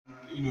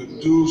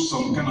do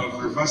some kind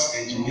of reverse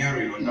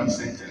engineering on that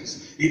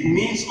sentence, it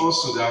means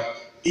also that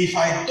if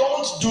I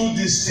don't do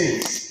these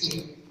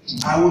things,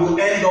 I will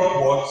end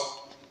up what?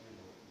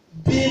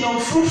 Being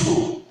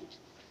unfruitful.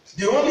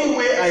 The only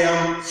way I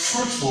am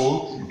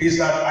fruitful is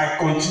that I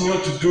continue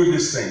to do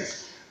these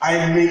things.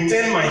 I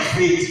maintain my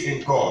faith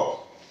in God.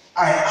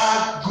 I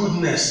add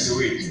goodness to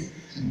it.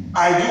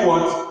 I do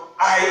what?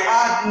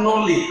 I add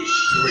knowledge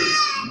to it.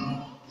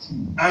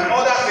 And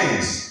other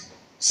things.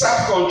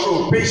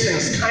 Self-control,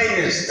 patience,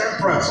 kindness,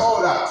 temperance,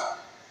 all that.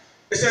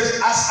 It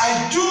says, as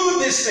I do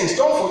these things,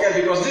 don't forget,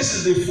 because this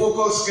is the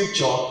focal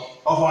scripture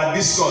of our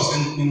discourse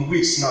in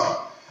weeks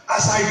now.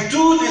 As I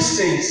do these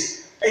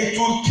things, it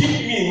will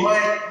keep me,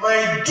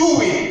 my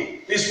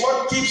doing is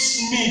what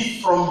keeps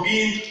me from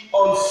being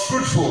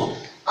unfruitful.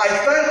 I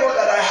thank God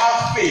that I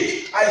have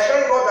faith. I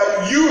thank God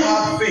that you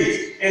have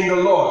faith in the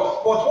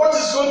Lord. But what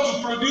is going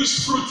to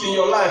produce fruit in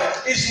your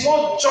life is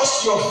not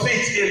just your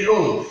faith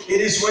alone. It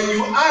is when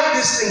you add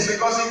these things,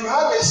 because if you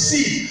have a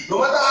seed, no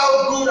matter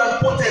how good and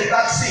potent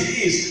that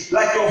seed is,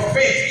 like your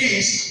faith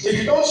is, if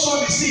you don't sow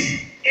the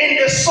seed in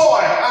the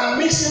soil and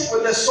mix it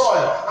with the soil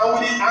and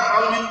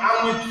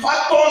with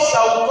factors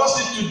that will cause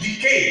it to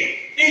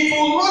decay, it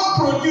will not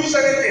produce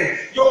anything.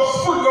 Your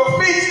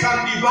faith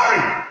can be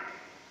barren.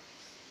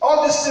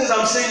 All these things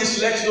I'm saying is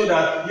to let you know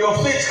that your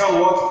faith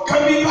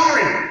can be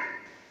barren.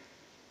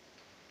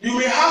 You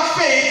may have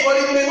faith, but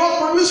it may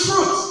not produce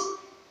fruit.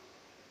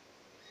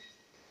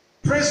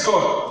 Praise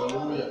God.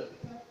 Hallelujah.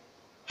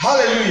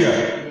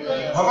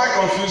 Hallelujah. Have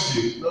I confused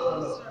you?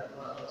 No.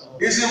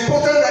 It's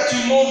important that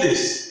you know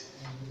this.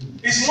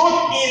 It's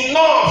not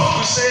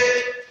enough to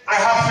say, I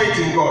have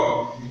faith in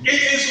God.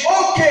 It is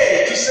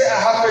okay to say, I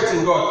have faith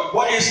in God,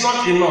 but it's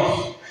not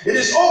enough. It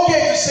is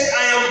okay to say,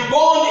 I am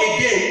born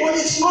again, but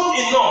it's not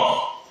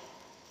enough.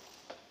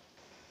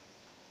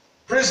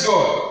 Praise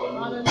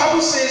God. The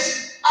Bible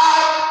says,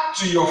 add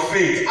to your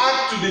faith,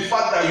 add to the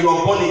fact that you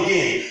are born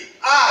again,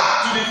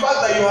 add to the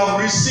fact that you have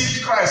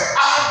received Christ,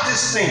 add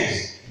these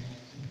things.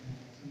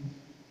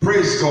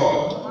 Praise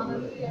God.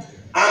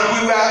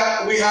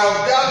 And we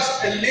have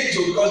dealt a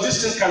little, because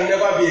these things can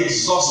never be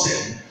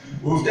exhausted.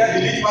 We've dealt,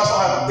 the lead pastor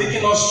has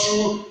taken us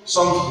through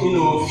some,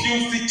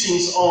 few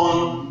teachings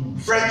on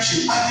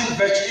friendship, adding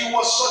virtue. It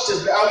was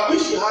such a, I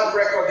wish we had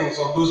recordings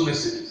of those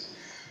messages,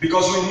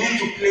 because we need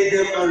to play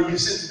them and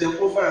listen to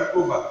them over and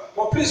over.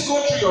 But please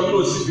go through your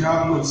notes if you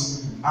have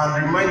notes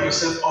and remind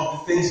yourself of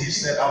the things he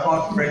said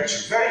about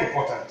virtue. Very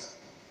important.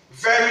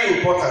 Very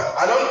important.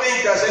 I don't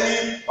think there's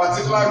any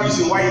particular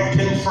reason why it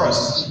came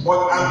first,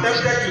 but I'm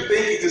tempted to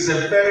think it is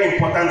a very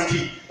important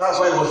key. That's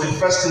why it was the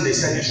first thing they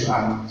said you should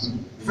add.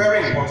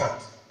 Very important.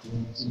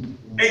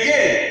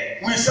 Again,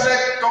 we started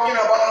talking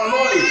about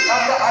knowledge.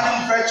 After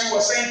adding virtue,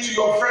 we're saying to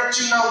your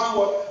virtue now do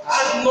what?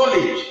 Add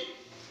knowledge.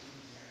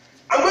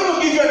 I'm going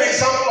to give you an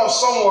example of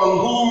someone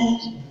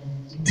who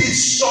did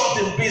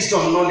something based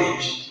on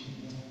knowledge.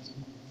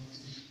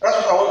 That's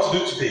what I want to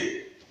do today.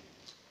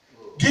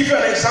 Give you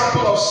an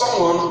example of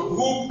someone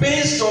who,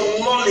 based on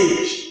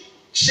knowledge,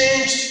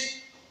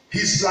 changed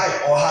his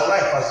life or her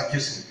life, as the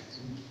case may be.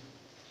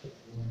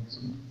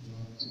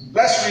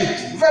 Let's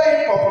read.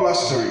 Very popular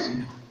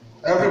story.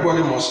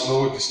 Everybody must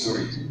know the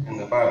story in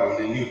the Bible,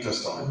 in the New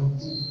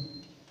Testament.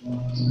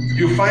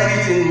 You find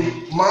it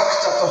in Mark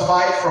chapter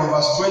 5 from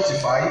verse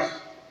 25,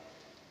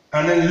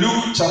 and then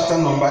Luke chapter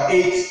number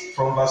 8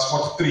 from verse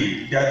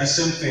 43. They are the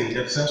same thing,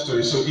 they're the same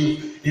story. So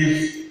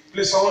if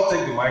please someone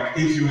take the mic.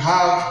 If you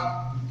have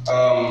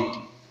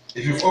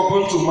if you've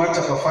opened to Mark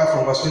chapter 5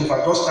 from verse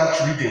 25, just start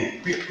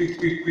reading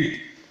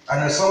quick.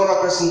 And then some other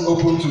person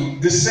open to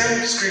the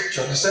same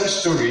scripture, the same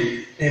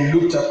story in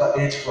Luke chapter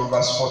 8 from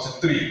verse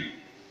 43.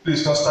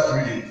 Please just start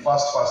reading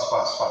fast.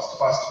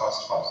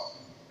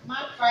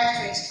 Mark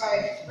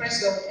 5:25,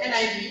 praise God,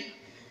 NIV.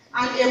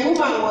 And a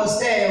woman was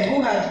there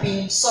who had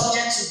been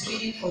subject to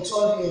bleeding for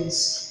 12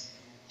 years.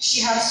 She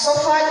had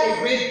suffered a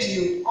great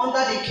deal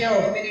under the care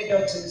of many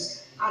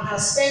doctors, and had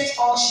spent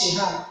all she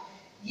had.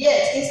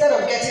 Yet, instead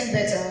of getting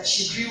better,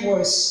 she grew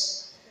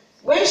worse.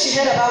 When she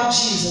heard about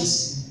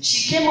Jesus,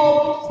 she came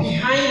up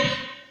behind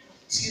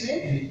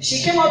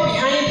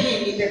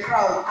him in the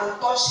crowd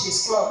and touched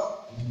his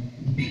cloak,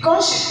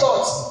 because she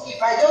thought,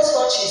 if I just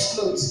touch his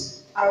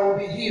clothes, I will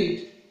be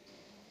healed.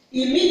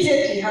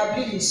 Immediately her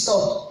bleeding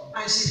stopped,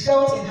 and she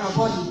felt in her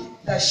body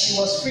that she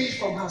was freed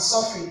from her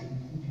suffering.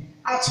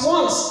 At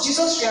once,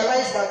 Jesus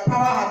realized that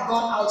power had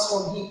gone out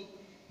from him.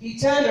 He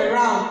turned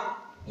around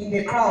in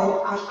the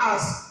crowd and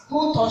asked,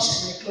 "Who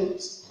touched my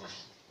clothes?"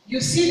 You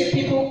see the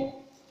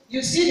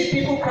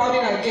people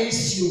crowding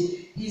against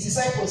you, his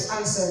disciples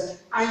answered,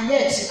 and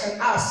yet you can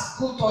ask,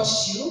 "Who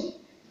touched you?"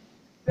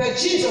 But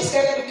Jesus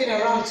kept looking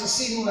around to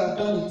see who had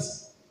done it.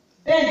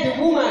 Then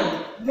the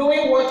woman,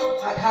 knowing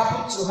what had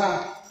happened to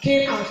her,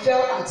 came and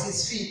fell at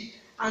his feet,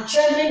 and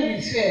trembling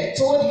with fear,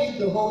 told him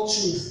the whole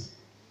truth.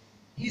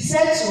 He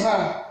said to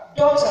her,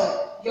 "Daughter,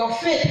 your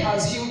faith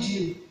has healed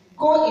you.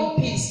 Go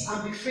in peace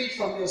and be freed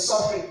from your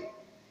suffering."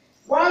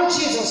 While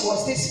Jesus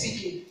was still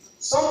speaking,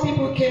 some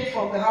people came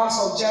from the house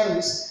of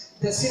Jairus,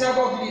 the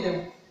synagogue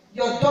leader.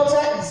 Your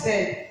daughter is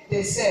dead,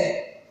 they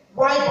said.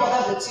 Why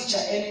bother the teacher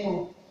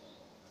anymore?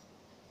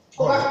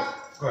 Go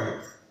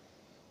ahead.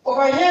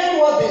 Overhearing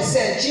what they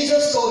said,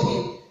 Jesus told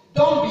him,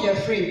 don't be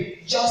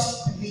afraid,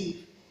 just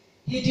believe.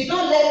 He did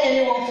not let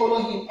anyone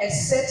follow him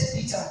except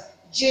Peter,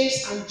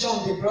 James, and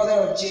John, the brother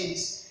of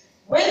James.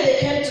 When they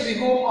came to the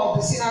home of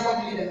the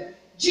synagogue leader,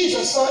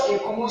 Jesus saw a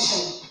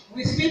commotion,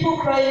 with people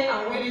crying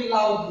and wailing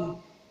loudly.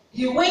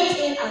 He went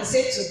in and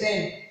said to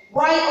them,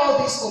 why all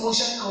this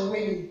commotion and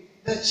wailing?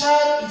 The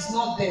child is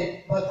not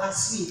dead, but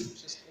asleep.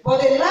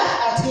 But they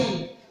laughed at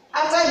him.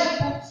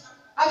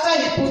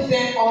 After he put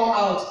them all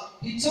out,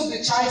 he took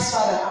the child's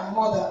father and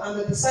mother and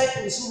the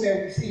disciples who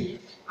were with him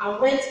and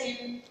went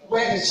in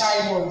where the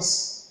child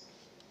was.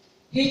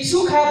 He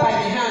took her by the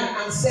hand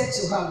and said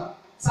to her,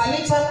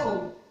 Talitha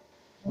kum,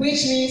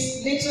 which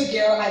means, little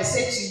girl, I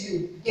say to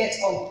you, get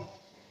up.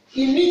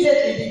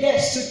 Immediately the girl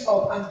stood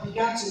up and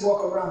began to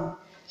walk around.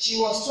 She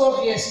was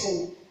 12 years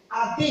old.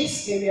 At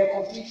this, they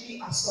were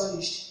completely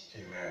astonished.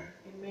 Amen.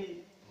 Amen.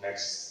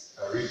 Next,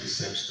 I read the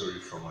same story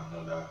from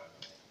another,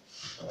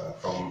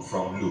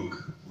 from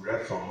Luke. We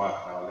read from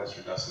Mark, now let's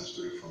read that same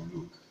story from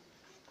Luke.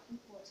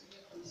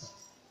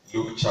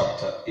 Luke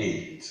chapter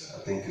 8, I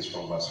think it's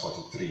from verse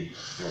 43,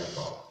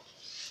 thereabout.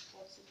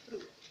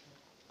 43.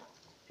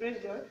 Praise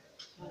God.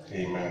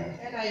 Amen.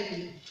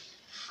 NIV.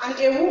 And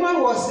a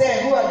woman was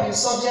there who had been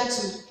subject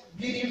to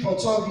bleeding for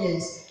 12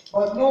 years,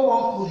 but no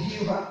one could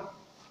heal her.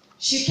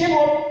 She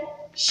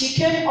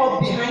came up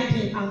behind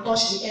him and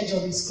touched the edge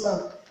of his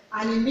cloak,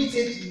 and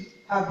immediately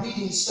her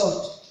bleeding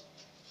stopped.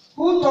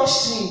 Who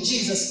touched me?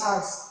 Jesus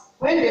asked.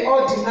 When they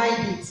all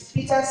denied it,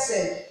 Peter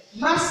said,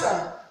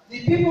 Master,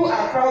 the people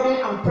are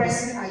crowding and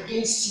pressing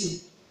against you.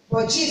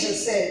 But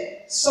Jesus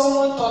said,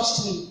 someone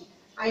touched me.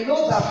 I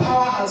know that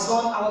power has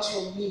gone out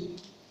from me.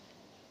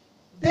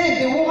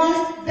 Then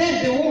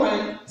the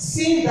woman,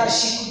 seeing that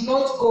she could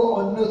not go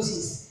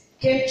unnoticed,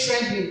 came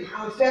trembling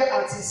and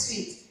fell at his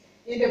feet.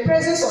 In the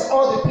presence of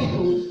all the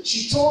people,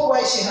 she told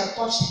why she had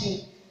touched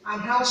him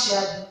and how she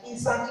had been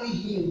instantly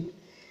healed.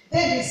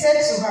 Then he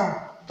said to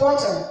her,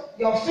 Daughter,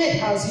 your faith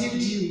has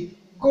healed you.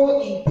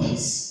 Go in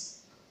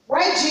peace.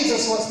 While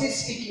Jesus was still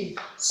speaking,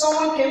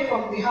 someone came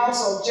from the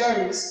house of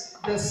Jairus,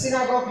 the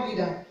synagogue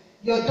leader.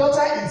 Your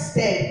daughter is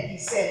dead, he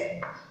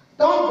said.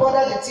 Don't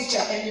bother the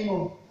teacher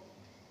anymore.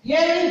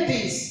 Hearing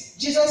this,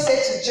 Jesus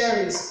said to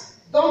Jairus,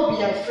 Don't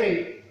be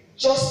afraid,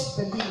 just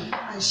believe,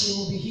 and she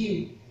will be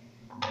healed.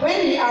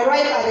 When he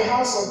arrived at the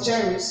house of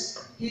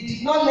Jairus, he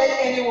did not let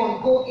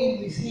anyone go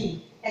in with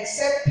him,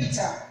 except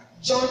Peter,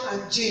 John,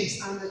 and James,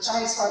 and the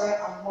child's father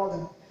and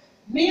mother.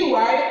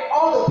 Meanwhile,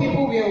 all the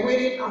people were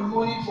waiting and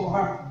mourning for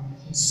her.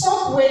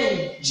 Stop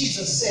wailing,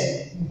 Jesus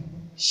said.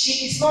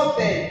 She is not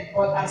dead,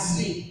 but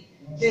asleep.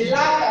 They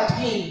laughed at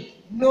him,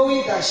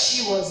 knowing that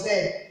she was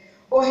dead.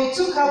 But he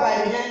took her by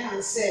the hand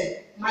and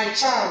said, My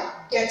child,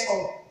 get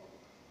up.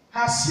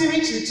 Her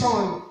spirit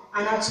returned,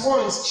 and at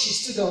once she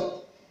stood up.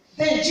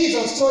 Then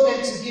Jesus told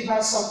them to give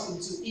her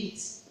something to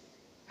eat.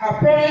 Her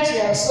parents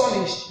were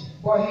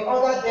astonished, but he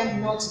ordered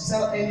them not to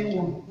tell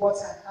anyone what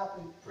had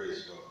happened.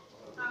 Praise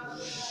God.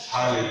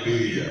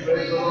 Hallelujah.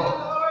 Praise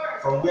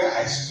God. From where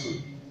I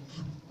stood,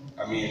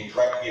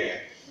 right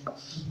here,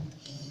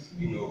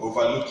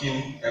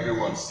 overlooking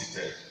everyone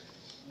seated.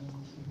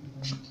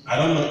 I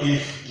don't know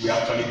if we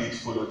actually did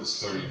follow the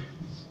story,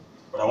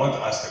 but I want to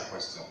ask a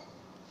question.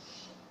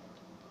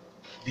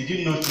 Did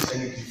you notice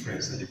any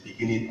difference at the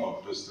beginning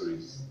of those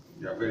stories?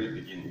 The very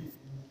beginning.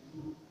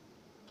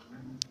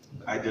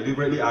 I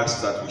deliberately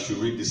asked that we should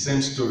read the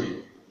same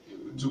story.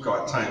 We took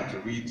our time to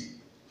read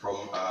from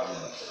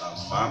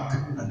Mark,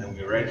 and then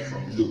we read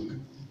from Luke.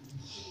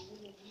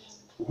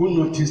 Who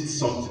noticed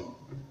something?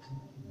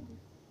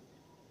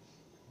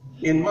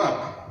 In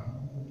Mark,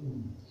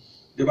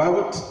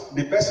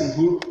 the person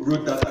who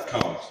wrote that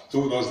account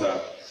told us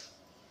that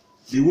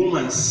the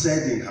woman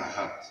said in her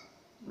heart,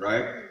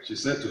 right? She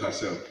said to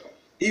herself,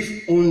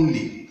 if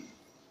only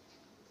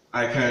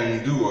I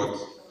can do what?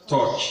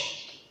 Touch.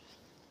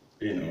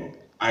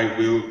 I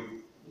will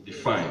be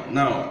fine.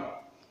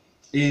 Now,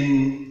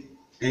 in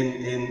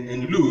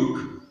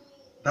Luke,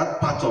 that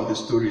part of the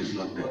story is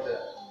not there.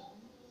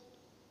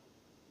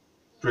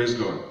 Praise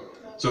God.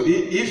 So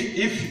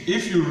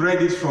if you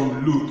read it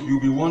from Luke, you'll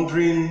be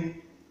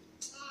wondering,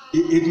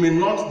 it may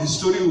not, the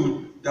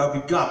story there'll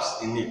be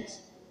gaps in it.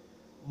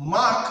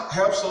 Mark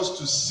helps us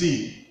to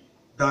see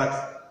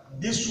that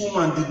this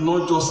woman did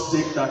not just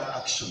take that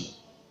action.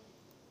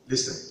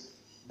 Listen,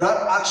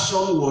 that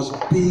action was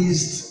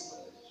based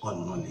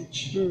on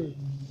knowledge.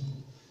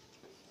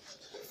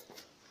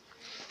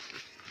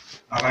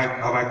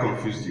 Have I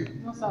confused you?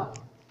 No, sir.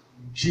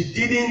 She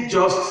didn't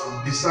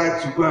just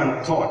decide to go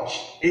and touch.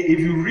 If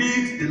you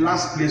read the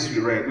last place we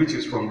read, which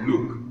is from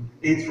Luke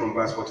 8 from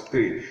verse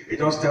 43, it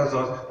just tells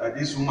us that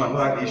this woman who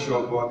had issue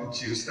of blood,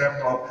 she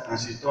stepped up and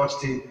she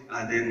touched him,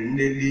 and then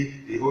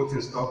immediately the whole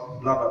thing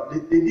stopped, blah, blah.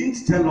 They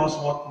didn't tell us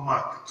what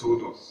Mark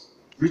told us,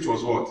 which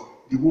was what?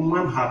 The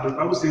woman had, the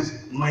Bible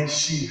says, when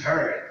she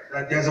heard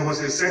that there was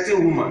a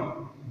certain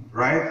woman,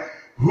 right,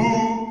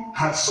 who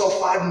had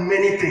suffered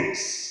many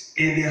things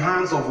in the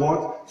hands of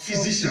what?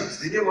 Physicians.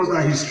 They gave us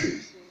that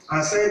history.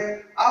 And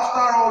said,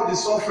 after all the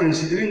suffering,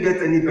 she didn't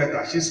get any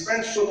better. She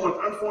spent so much,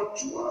 and for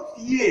 12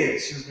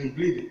 years she's been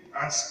bleeding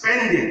and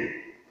spending.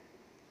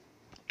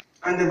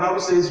 And the Bible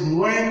says,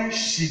 when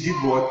she did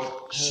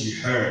what? She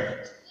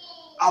heard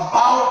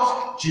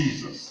about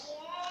Jesus.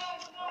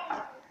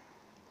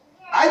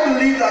 I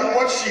believe that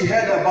what she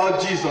heard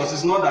about Jesus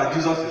is not that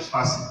Jesus is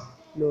fasting.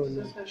 No,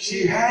 no.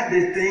 She heard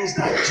the things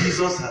that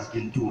Jesus has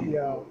been doing.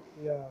 Yeah,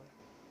 yeah.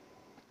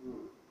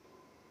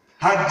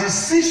 Her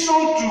decision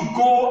to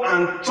go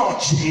and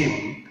touch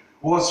him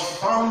was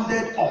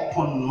founded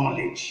upon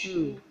knowledge.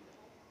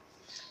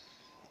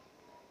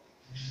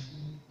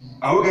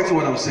 Are we getting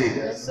what I'm saying?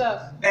 Yes,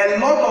 sir. A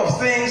lot of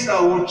things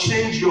that will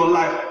change your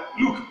life.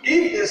 Look,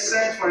 if they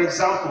said, for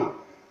example,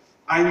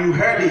 and you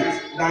heard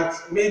it, that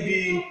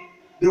maybe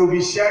they will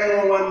be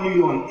sharing 1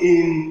 million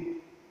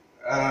in,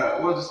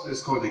 what is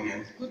this called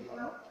again?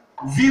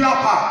 Villa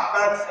Park,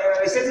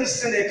 that a certain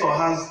senator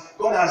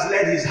God has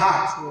led his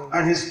heart,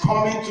 and he's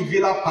coming to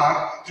Villa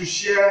Park to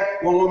share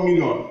 1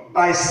 million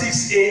by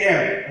 6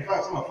 a.m. In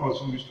fact, some of us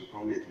who used to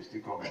come late will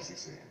still come by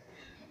 6 a.m.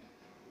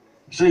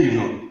 So you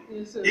know,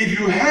 Yes, sir. if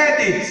you heard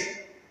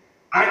it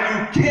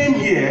and you came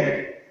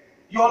here,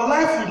 your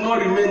life would not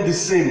remain the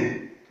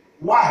same.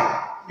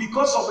 Why?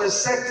 Because of a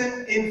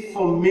certain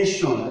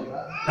information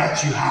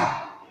that you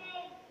have.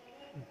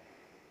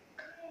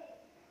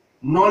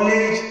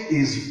 Knowledge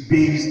is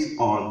based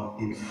on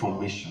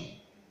information.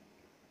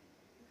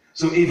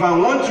 So if I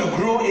want to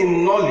grow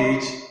in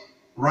knowledge,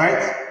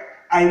 right,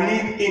 I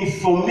need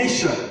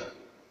information.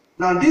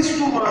 Now this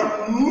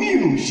woman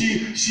knew,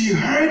 she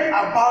heard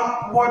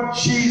about what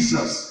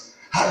Jesus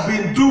had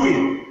been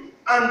doing.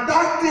 And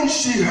that thing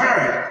she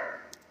heard,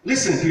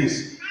 listen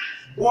please,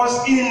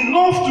 was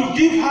enough to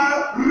give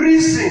her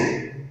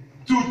reason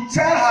to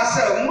tell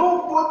herself.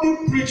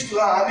 Nobody preached to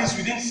her, at least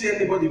we didn't see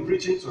anybody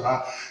preaching to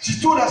her. She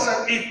told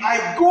herself, if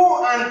I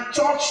go and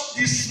touch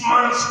this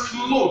man's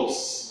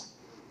clothes,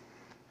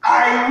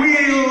 I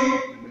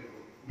will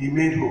be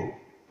made whole.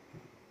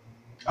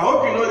 I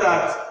hope you know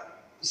that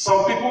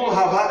some people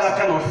have had that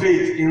kind of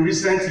faith in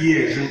recent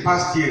years, in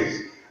past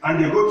years,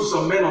 and they go to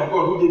some men of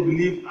God who they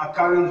believe are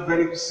carrying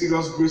very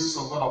serious graces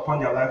of God upon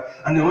their life,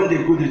 and then when they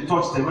go, they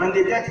touch them and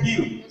they get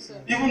healed. Yes,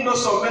 even though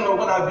some men of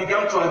God have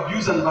begun to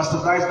abuse and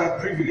bastardize that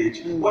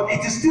privilege, but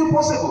it is still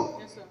possible.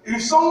 Yes, sir.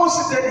 If someone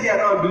seated here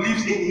now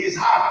believes in his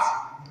heart,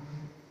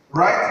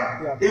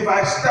 right? Yeah. If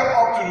I step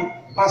up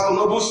to Pastor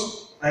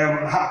Nobles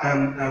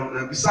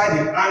beside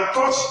him and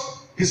touch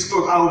his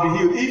clothes, I will be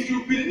healed. If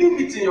you believe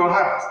it in your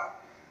heart,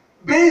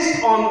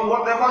 based on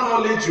whatever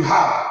knowledge you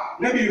have,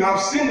 maybe you have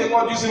seen the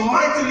Lord using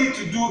mightily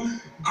to do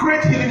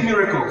great healing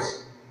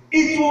miracles,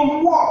 it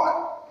will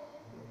work.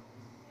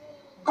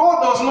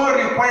 God does not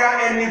require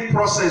any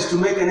process to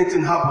make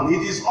anything happen.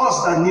 It is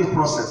us that need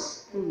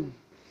process. Do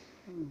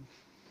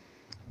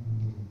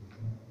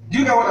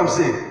you get what I'm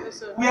saying? Yes,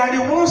 sir. We are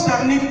the ones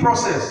that need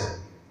process.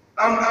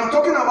 I'm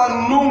talking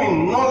about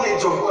knowing,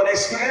 knowledge of God,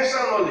 experiential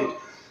knowledge.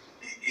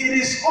 It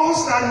is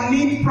us that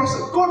need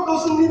process. God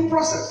doesn't need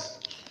process.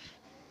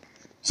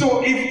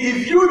 So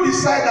if you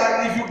decide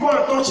that if you go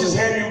and touch his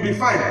head, you'll be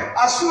fine.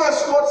 As soon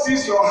as God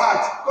sees your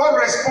heart, God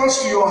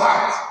responds to your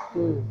heart.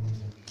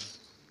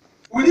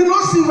 We did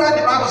not see where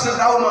the Bible says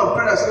that woman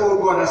prayed and said, oh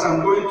God, as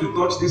I'm going to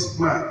touch this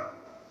man.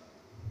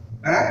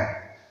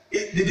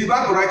 Did the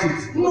Bible write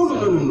it?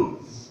 No.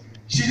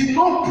 She did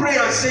not pray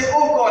and say,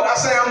 oh God,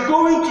 as I am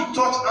going to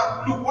touch,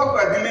 look, what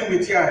we're dealing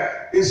with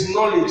here is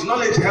knowledge.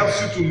 Knowledge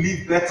helps you to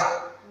live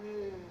better.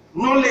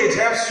 Knowledge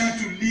helps you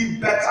to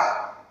live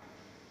better.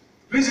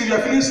 Please, if you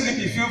are feeling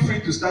sleepy, feel free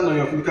to stand on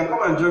your feet. You can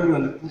come and join me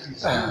on the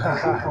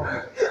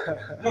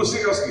pulpit. No,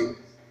 seriously.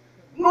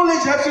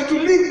 Knowledge helps you to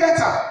live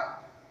better.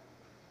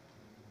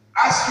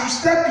 As you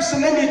step to say,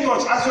 let me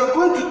touch, as you're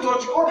going to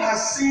touch, God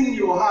has seen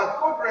your heart.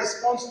 God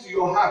responds to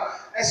your heart.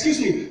 Excuse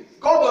me,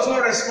 God does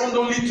not respond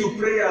only to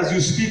prayer as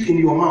you speak in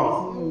your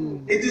mouth.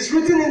 It is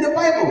written in the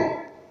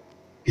Bible.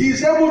 He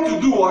is able to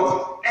do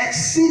what?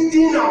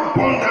 Exceeding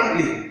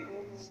abundantly.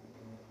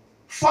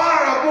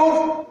 Far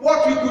above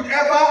what we could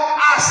ever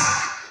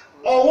ask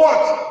or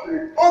what?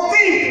 Or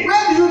think.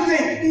 Where do you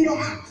think? In your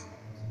heart.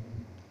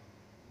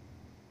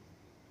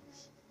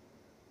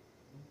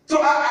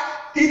 So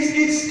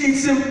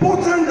it's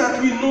important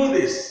that we know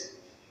this.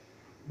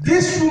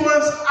 This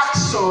woman's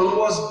action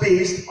was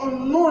based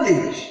on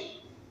knowledge.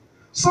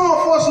 Some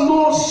of us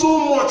know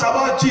so much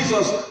about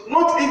Jesus,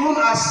 not even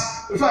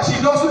as, in fact,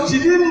 she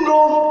didn't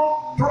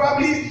know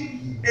probably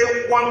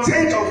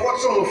 1/10 of what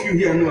some of you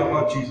here know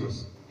about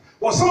Jesus.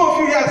 But some of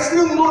you here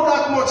still know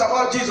that much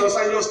about Jesus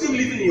and you're still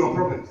living in your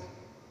problems.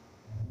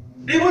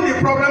 Even the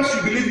problems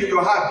you believe in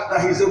your heart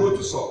that he's able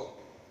to solve.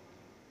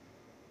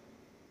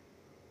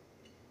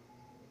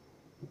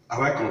 Have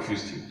I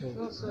confused you?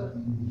 No, sir.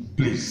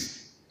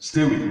 Please,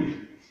 stay with me.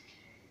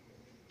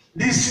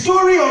 The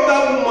story of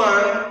that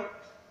woman,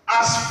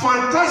 as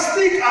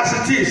fantastic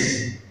as it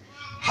is,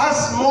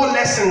 has more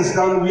lessons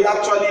than we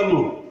actually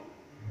know.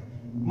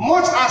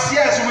 Much as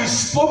yes, we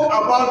spoke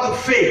about the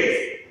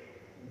faith.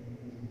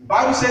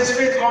 Bible says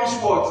faith comes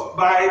what?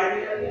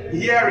 By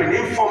hearing,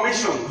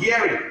 information,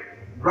 hearing,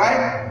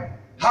 right?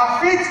 Her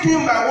faith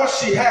came by what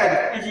she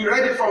heard. If you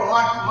read it from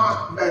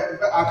Mark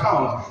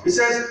account, it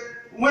says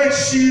when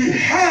she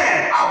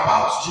heard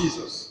about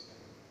Jesus.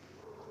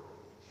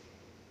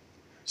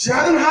 She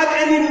hadn't had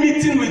any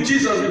meeting with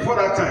Jesus before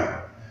that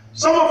time.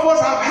 Some of us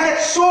have heard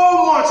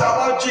so much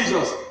about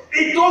Jesus.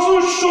 It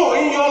doesn't show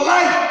in your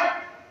life.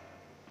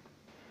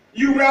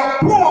 You were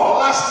poor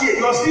last year,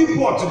 you are still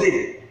poor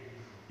today.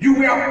 You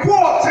were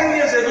poor 10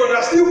 years ago, you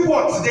are still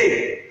poor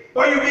today.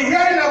 But you've been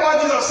hearing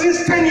about Jesus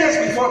since 10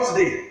 years before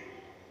today.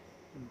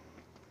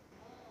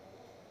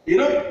 You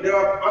know, there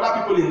are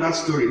other people in that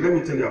story. Let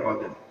me tell you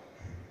about them.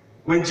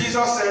 When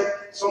Jesus said,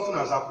 something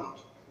has happened,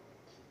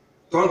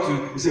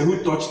 he said,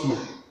 who touched me?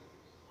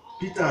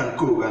 Peter and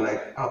Co were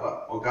like,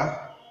 Abba, okay?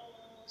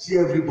 See,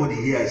 everybody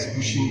here is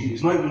pushing you.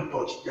 It's not even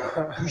touched. They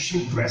are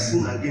pushing,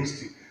 pressing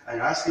against you. And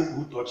you're asking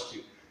who touched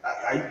you.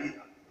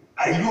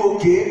 Are you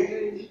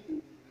okay?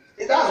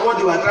 And that's what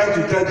they were trying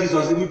to tell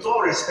Jesus. With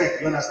all respect,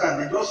 you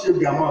understand? They just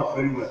shaped their mouth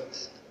very well.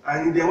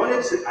 And they wanted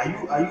to say, are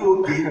you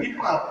okay?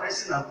 People are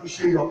pressing and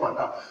pushing you up and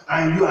down.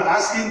 And you are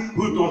asking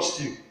who touched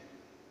you.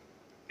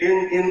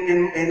 In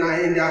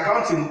the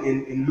account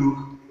in Luke,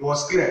 it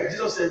was clear.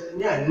 Jesus said,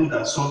 me, I know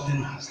that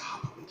something has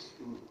happened.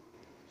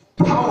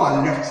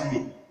 Power left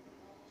me.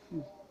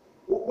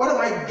 What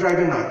am I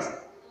driving at?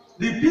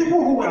 The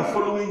people who were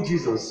following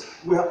Jesus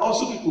were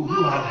also people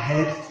who had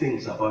heard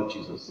things about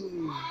Jesus.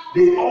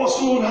 They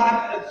also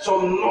had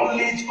some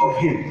knowledge of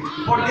him.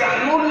 But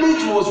their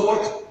knowledge was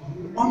what?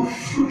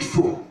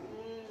 Unfruitful.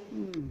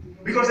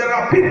 Because there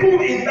are people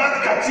in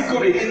that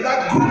category, in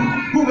that group,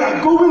 who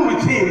were going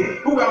with him,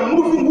 who were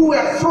moving, who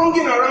were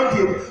thronging around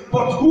him,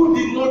 but who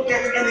did not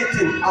get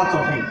anything out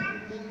of him.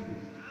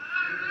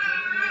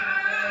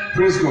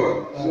 Praise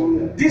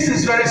God. This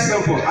is very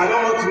simple. I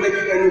don't want to make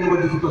it any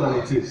more difficult than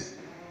it is.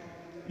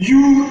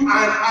 You and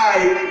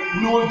I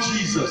know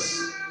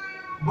Jesus,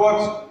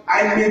 but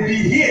I may be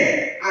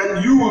here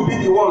and you will be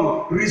the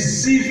one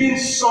receiving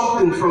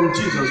something from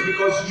Jesus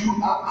because you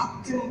are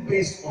acting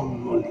based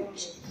on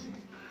knowledge.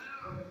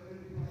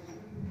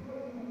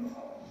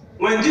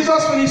 When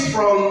Jesus finished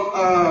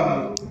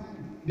from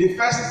the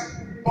first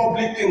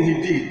public thing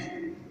he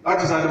did,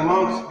 that is at the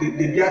Mount, the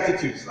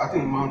Beatitudes, I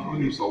think Mount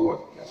Olives or what,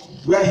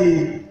 where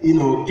he,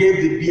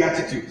 gave the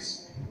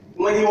Beatitudes.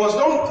 When he was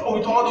done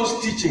with all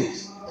those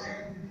teachings,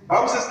 the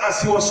Bible says,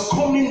 as he was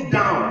coming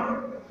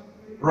down,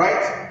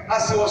 right?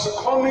 As he was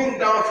coming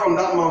down from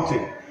that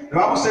mountain, the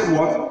Bible said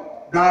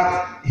what?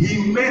 That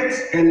he met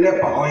a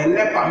leper, or a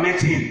leper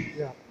met him.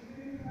 Yeah.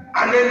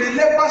 And then the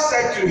leper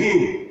said to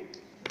him,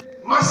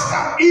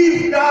 Master,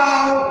 if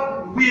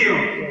thou will,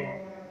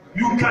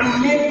 you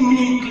can make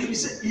me clean. He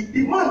said,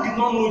 the man did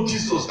not know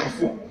Jesus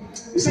before.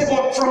 He said,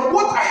 but from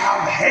what I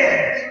have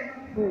heard,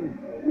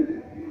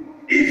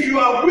 if you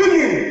are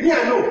willing, me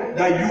I know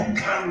that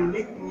you can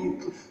make me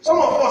clean. Some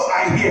of us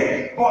are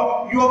here,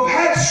 but you have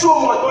heard so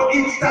much, but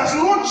it does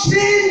not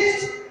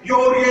change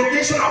your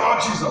orientation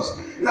about Jesus.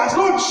 It does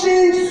not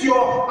change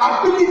your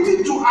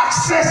ability to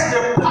access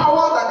the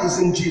power that is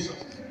in Jesus.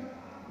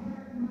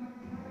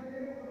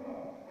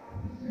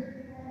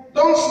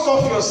 Don't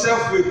stuff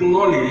yourself with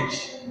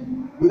knowledge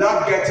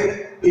without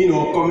getting,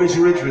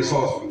 commensurate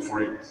results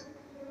for it.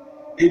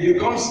 It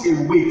becomes a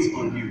weight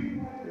on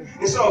you.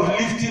 Instead of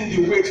lifting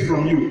the weight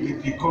from you,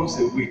 it becomes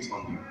a weight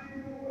on you.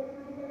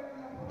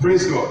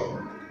 Praise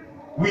God.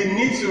 We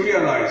need to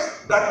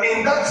realize that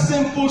in that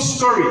simple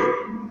story,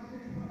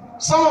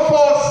 some of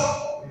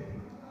us,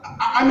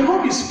 I may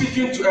not be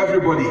speaking to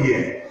everybody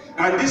here,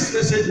 and this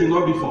message may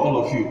not be for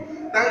all of you.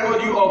 Thank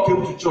God you all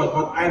came to church,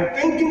 but I'm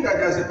thinking that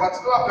there's a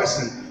particular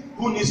person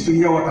who needs to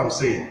hear what I'm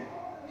saying.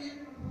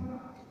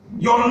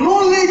 Your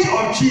knowledge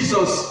of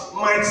Jesus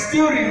might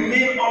still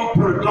remain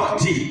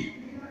unproductive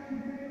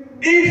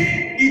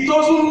if it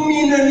doesn't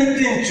mean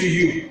anything to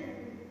you.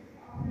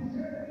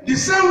 The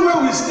same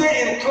way we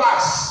stay in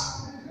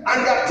class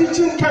and they're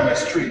teaching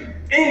chemistry,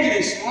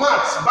 English,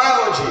 maths,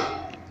 biology,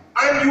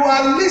 and you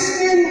are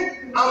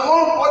listening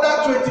among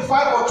other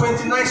 25 or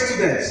 29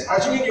 students,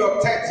 assuming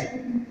you're 30.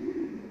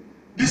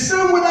 The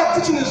same way that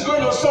teaching is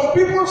going on,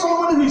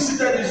 somebody who is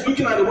seated is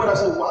looking at the word and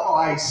saying, wow,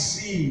 I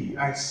see.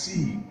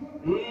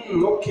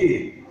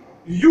 Okay.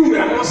 You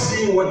are not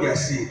seeing what they are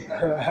seeing.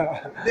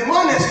 The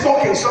man is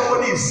talking,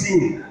 somebody is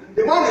seeing.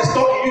 The man is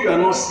talking, you are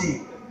not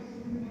seeing.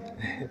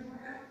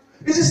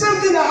 It's the same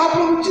thing that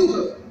happened with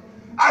Jesus.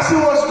 As he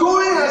was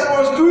going, as he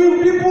was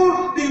doing,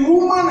 the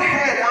woman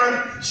heard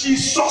and she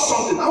saw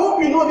something. I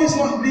hope you know this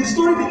one. The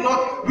story did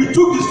not, we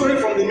took the story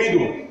from the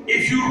middle.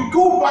 If you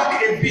go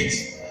back a bit,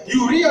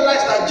 you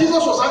realize that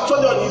Jesus was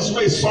actually on his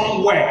way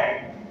somewhere.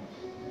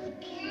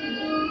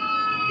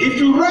 If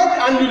you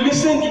read and you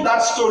listen to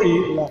that story,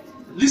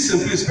 listen,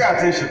 please pay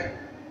attention.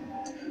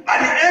 At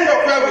the end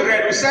of where we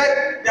read, we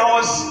said there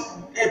was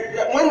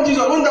when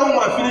that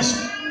woman finished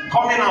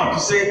coming out to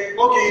say,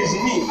 okay, it's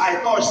me, I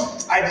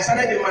touched, I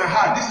decided in my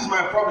heart, this is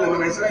my problem,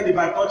 and I decided if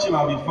I touch him,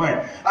 I'll be fine.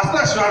 As soon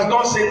as she has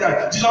done saying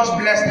that, Jesus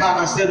blessed her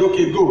and said,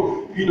 okay,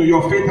 go,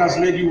 your faith has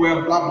made you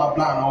well, blah, blah,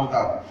 blah, and all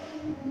that.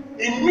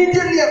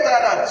 Immediately after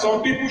that,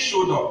 some people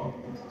showed up.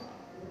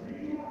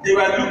 They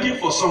were looking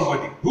for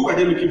somebody. Who were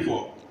they looking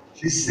for?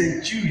 The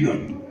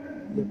centurion.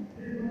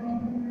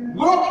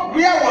 Look,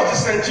 where was the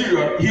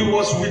centurion? He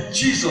was with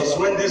Jesus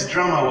when this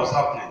drama was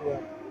happening.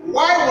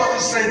 Why was the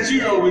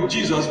centurion with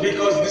Jesus?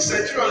 Because the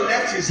centurion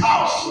left his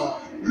house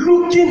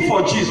looking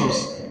for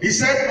Jesus. He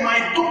said,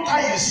 my daughter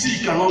is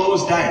sick and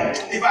almost dying.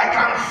 If I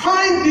can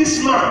find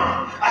this man,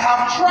 I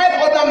have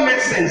tried other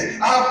medicines,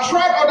 I have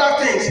tried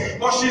other things,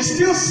 but she's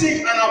still sick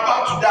and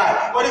about to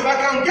die. But if I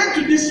can get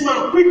to this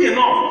man quick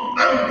enough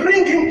and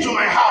bring him to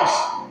my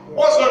house,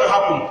 what's going to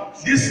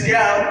happen? This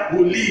girl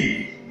will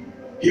live.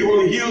 He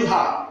will heal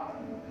her.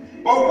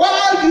 But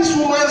while this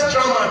woman's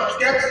drama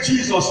kept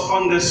Jesus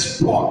on the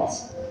spot,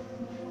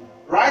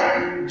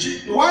 right?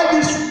 While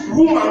this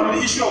woman with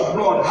the issue of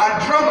blood,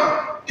 her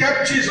drama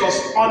kept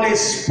Jesus on a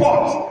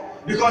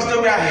spot because they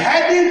were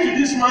heading to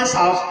this man's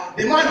house.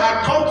 The man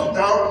had come to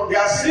town, they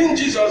had seen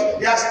Jesus,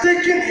 he has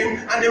taken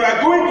him, and they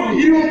were going to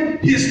heal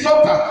his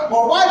daughter.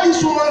 But while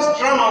this woman's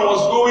drama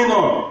was going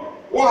on,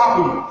 what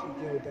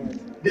happened?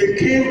 They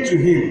came to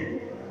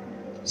him,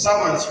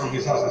 servants from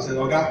his house, and said,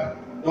 Oga,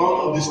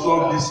 don't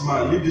disturb this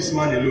man, leave this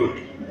man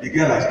alone. The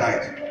girl has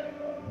died.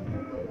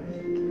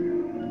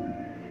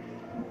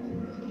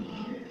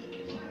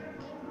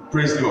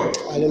 Praise God.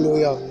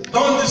 Hallelujah.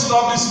 Don't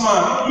disturb this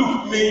man.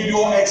 Look, may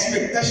your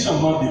expectation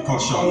not be cut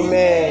short.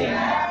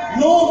 Amen.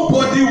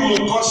 Nobody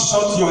will cut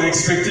short your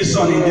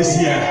expectation in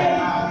this year.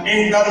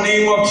 In the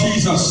name of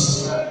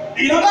Jesus. That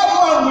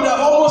man would have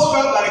almost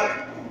felt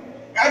like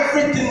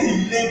everything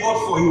he labored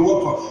for, he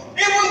worked for.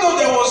 Even though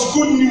there was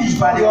good news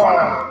by the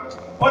corner.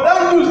 But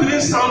that news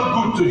didn't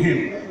sound good to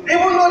him.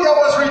 Even though there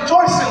was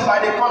rejoicing by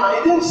the corner,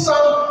 it didn't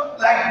sound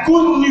like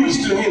good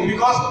news to him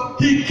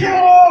because he came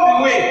all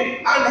the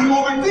way and he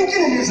will be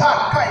thinking in his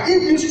heart,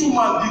 if these two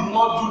men did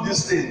not do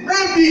this thing,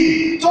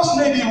 maybe, just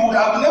maybe, he would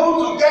have been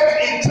able to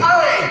get in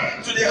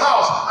time to the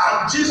house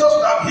and Jesus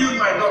would have healed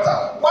my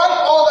daughter. While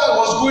all that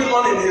was going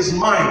on in his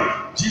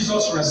mind,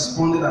 Jesus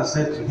responded and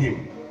said to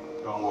him,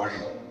 don't worry,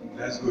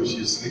 let's go,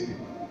 she's sleeping.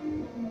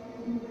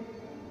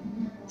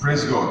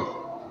 Praise God.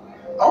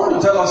 I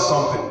want to tell us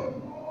something.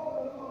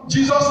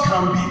 Jesus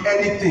can be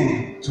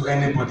anything to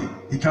anybody.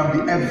 He can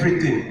be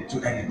everything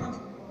to anybody.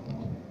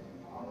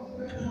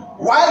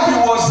 While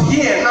he was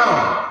here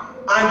now,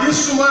 and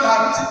this woman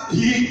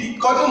he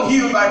gotten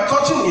healed by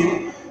touching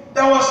him,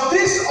 there was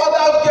this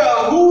other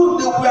girl who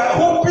they were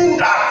hoping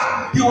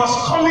that he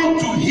was coming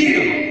to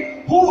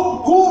heal.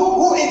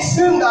 Who it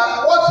seemed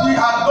that what he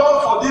had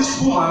done for this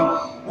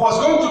woman was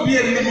going to be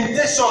a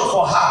limitation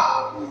for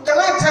her. Can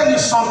I tell you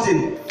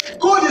something?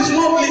 God's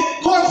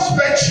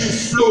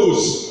virtue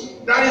flows.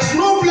 There is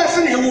no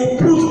blessing he will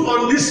put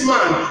on this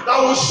man that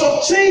will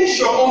shortchange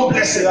your own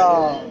blessing.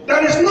 Yeah.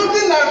 There is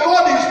nothing that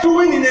God is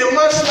doing in a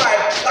man's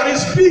life that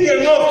is big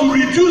enough to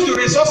reduce the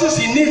resources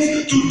he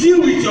needs to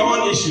deal with your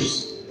own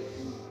issues.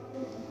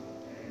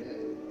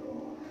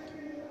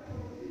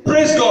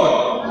 Praise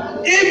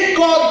God. If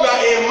God were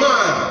a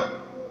man,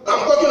 I'm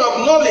talking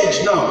of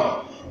knowledge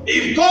now.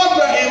 If God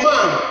were a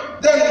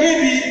man, then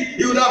maybe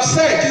he would have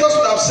said, Jesus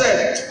would have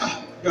said,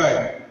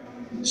 guy,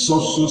 so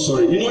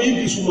sorry. If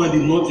this woman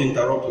did not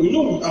interrupt,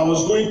 I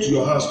was going to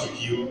your house to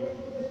heal.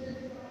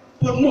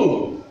 But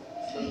no,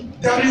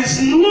 there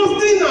is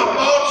nothing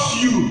about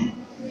you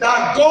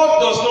that God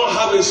does not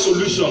have a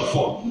solution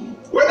for.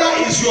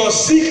 Whether it's you're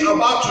sick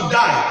about to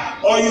die,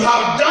 or you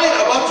have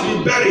died about to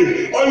be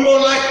buried, or you're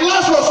like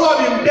Lazarus who have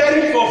been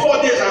buried for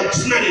 4 days and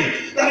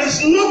smelling, there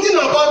is nothing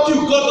about you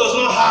God does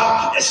not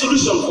have a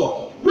solution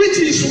for. Which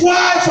is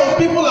why some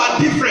people are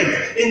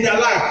different in their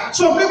life.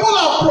 Some people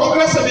are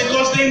progressive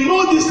because they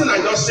know this thing I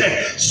just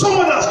said. Some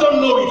others don't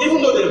know it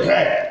even though they've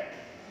heard.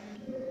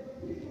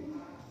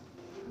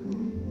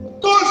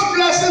 God's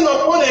blessing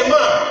upon a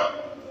man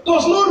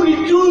does not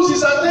reduce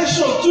his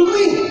attention to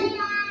me.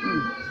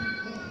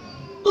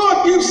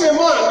 God gives a man,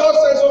 God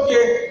says,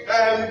 okay,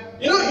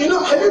 have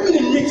you been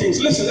in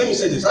meetings? Listen, let me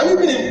say this. Have you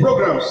been in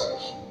programs,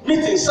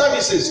 meetings,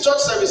 services, church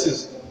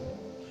services,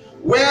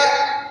 where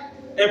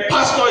a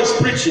pastor is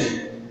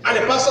preaching and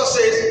the pastor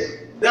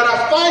says, there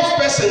are 5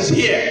 persons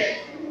here,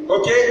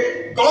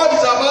 okay? God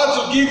is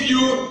about to give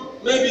you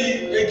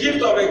maybe a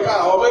gift of a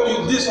car or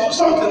maybe this or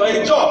something or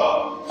a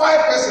job.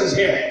 5 persons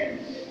here.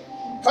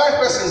 5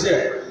 persons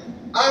here.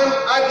 And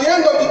at the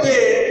end of the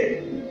day,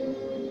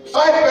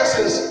 5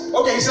 persons,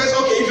 okay, he says,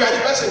 okay, if you are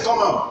the person, come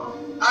out.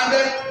 And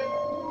then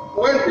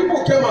when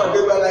people came out,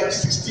 they were like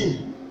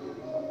 16.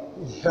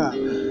 Yeah. Are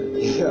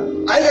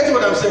you getting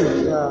what I'm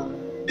saying? Yeah.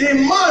 The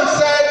man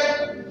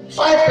said,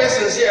 5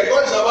 persons here,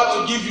 God is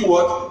about to give you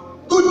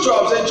what? Good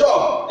jobs, a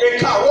job, a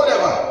car,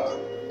 whatever.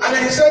 And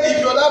then he said, if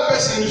you're that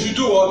person, you should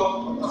do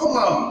what? Come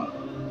out.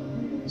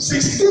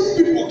 16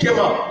 people came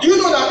out. Do you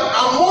know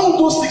that among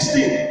those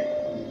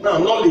 16, now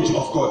knowledge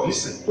of God,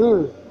 listen.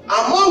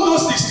 Among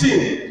those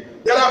 16,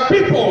 There are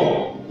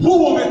people who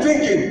will be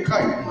thinking,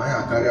 "Kai,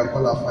 my career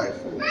color 5."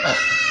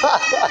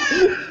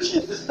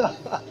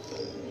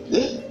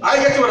 I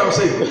get what I'm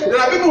saying. There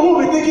are people who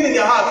will be thinking in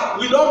their heart,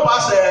 "We don't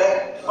pass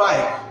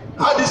 5.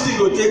 How this thing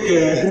will take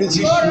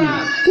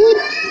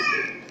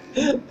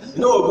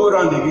we'll go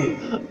around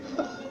again."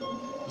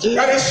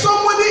 There is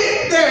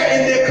somebody there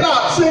in the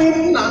crowd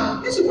saying,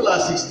 "Nah, these people are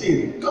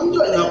 16. Come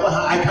join your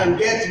partner. I can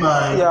get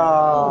my."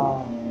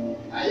 Yeah.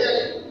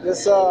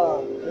 Yes,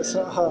 sir. Yes,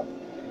 sir.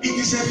 It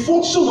is a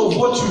function of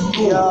what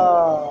you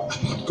know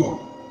about God.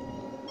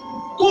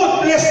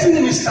 God blessing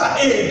Mr.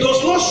 A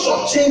does not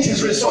shortchange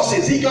his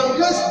resources. He can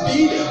just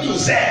be to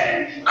Z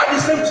at the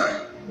same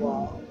time.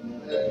 Wow.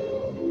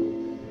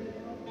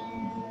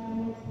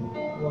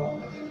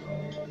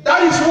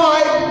 That is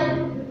why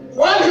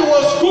when he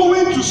was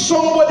going to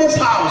somebody's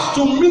house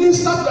to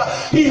minister to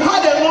that, he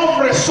had enough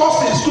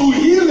resources to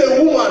heal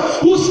a woman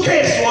whose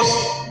case was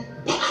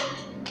bad.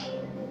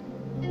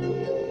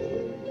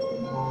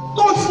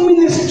 God's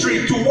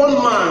ministry to one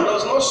man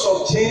does not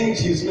shortchange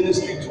his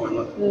ministry to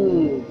another.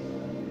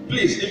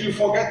 Please, if you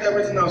forget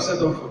everything I've said,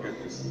 don't forget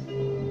this.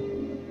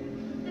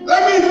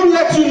 Let me even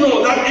let you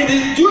know that do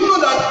you know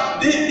that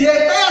the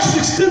entire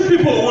 16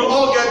 people will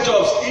all get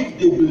jobs if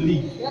they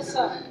believe. Yes,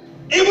 sir.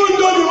 Even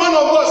though the man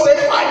of God said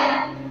 5.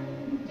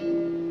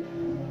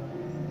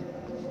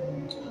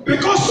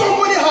 Because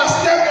somebody has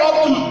stepped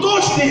up to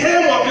touch the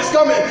hem of his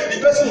garment, the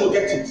person will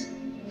get it.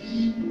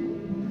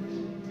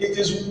 It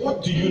is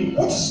what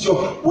is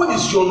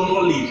your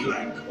knowledge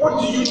like? What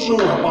do you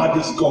know about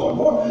this God?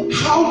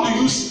 How do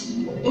you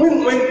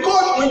when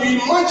you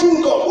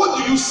imagine God, what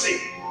do you say?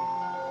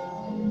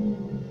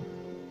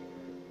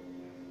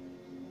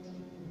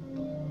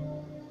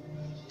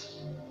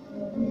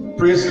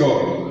 Praise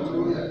God.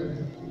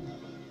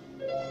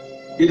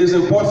 It is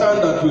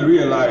important that we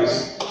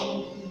realize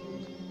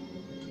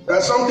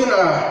that something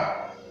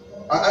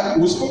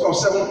we spoke of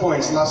 7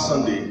 points last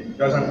Sunday.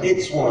 There's an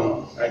 8th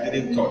one I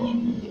didn't touch.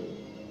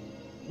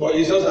 But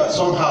it's just that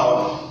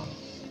somehow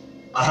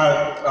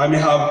I may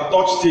have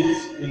touched it,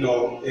 in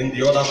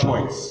the other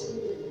points.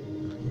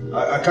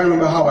 I can't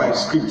remember how I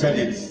scripted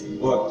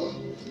it, but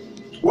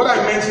what I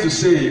meant to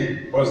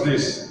say was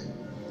this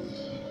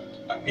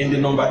in the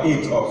number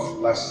 8 of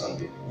last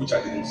Sunday, which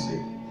I didn't say.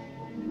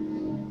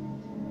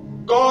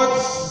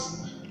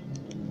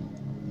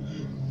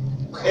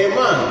 A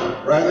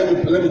man, right?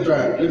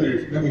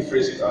 Let me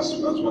phrase it as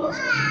well as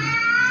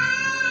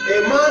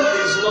a man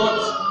is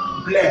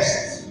not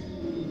blessed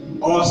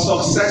or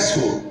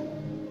successful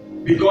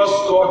because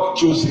God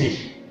chose him.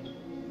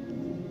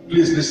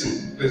 Please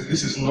listen.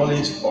 This is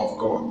knowledge of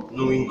God,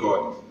 knowing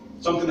God,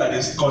 something that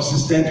is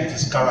consistent with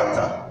his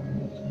character.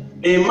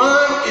 A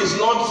man is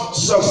not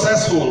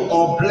successful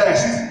or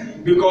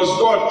blessed because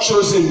God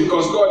chose him,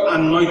 because God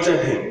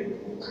anointed him.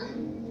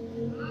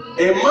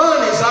 A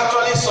man is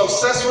actually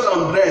successful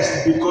and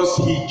blessed because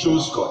he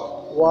chose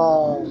God.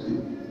 Wow.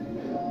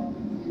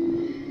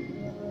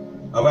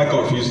 Have I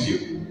confused you?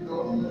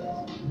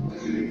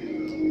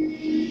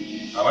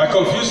 Have I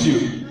confused you?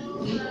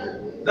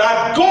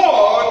 That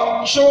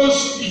God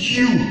chose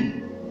you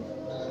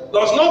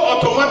does not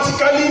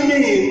automatically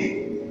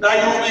mean that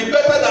you will be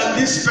better than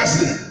this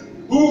person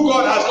who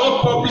God has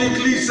not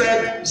publicly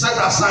set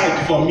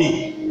aside for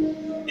me.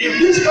 If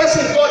this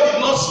person God did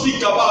not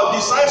speak about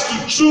decides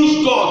to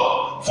choose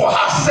God for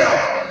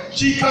herself,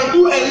 she can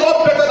do a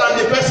lot better than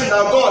the person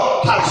that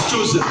God has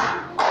chosen.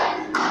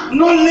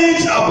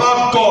 Knowledge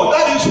about God,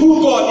 that is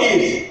who God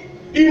is.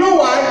 You know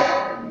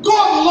why?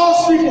 God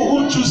loves people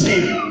who choose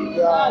him.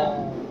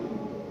 Yeah.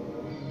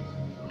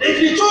 If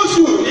he chose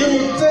you, he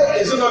will say,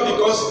 it's not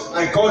because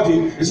I called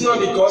him, it's not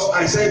because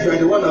I said you are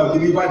the one that will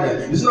deliver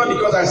them, it's not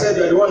because I said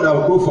you are the one that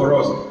will go for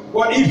us.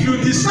 But if you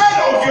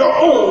decide of your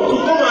own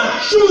to come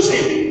and choose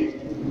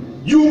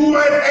him, you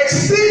might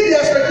exceed the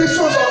expectations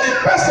of the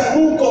person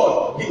who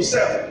God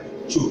himself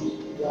chose.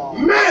 Yeah.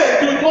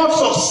 Men do not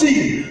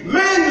succeed,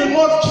 men do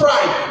not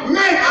thrive,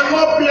 men are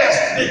not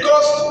blessed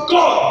because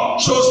God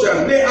chose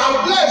them. They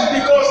are blessed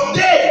because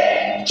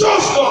they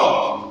chose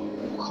God.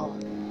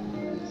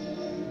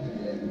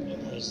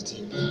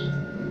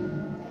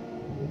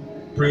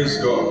 Praise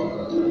God.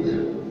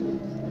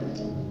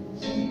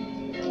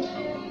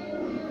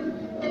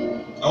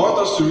 I want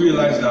us to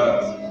realize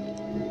that,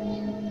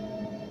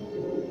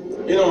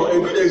 a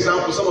good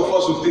example, some of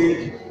us would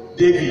think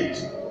David,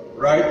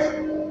 right?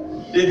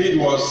 David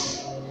was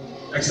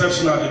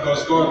exceptional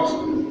because God,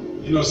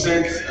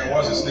 sent,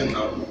 what's his name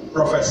now?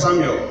 Prophet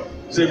Samuel.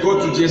 He said, go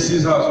to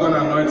Jesse's house, go and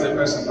anoint a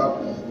person.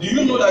 Do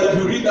you know that if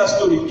you read that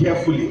story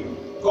carefully,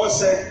 God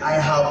said, I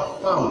have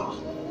found.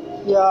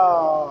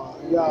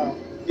 Yeah.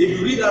 If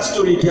you read that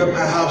story carefully,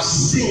 I have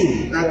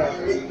seen that.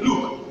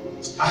 Look,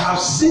 I have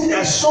seen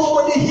there's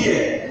somebody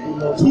here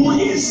who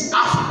is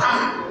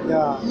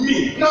after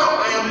me. Now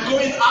I am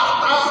going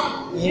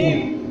after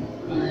him.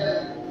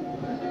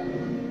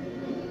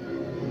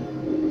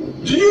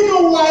 Do you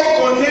know why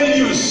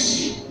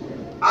Cornelius?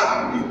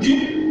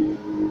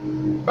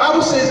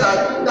 Bible says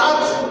that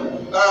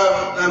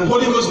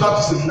Holy Ghost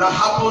baptism that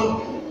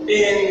happened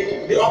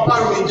in the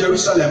upper room in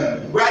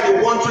Jerusalem, where the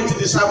 120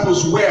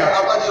 disciples were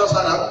after Jesus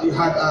had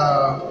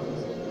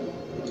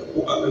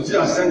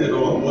ascended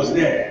or was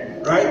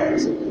there, right?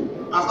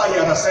 After he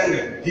had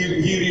ascended, they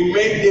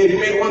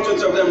remained,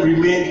 120 of them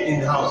remained in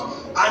the house.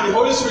 And the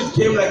Holy Spirit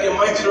came like a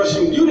mighty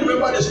rushing wind. Do you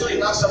remember the story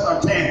in Acts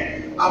chapter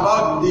 10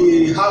 about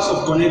the house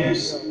of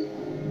Cornelius?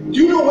 Do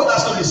you know what that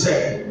story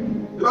said?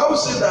 The Bible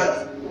says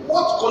that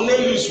what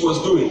Cornelius was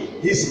doing,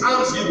 his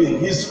almsgiving,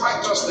 his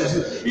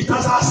righteousness, it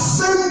has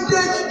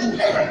ascended to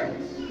heaven.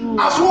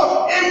 As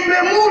what? A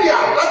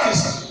memorial. That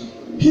is,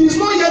 he is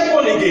not yet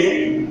born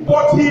again,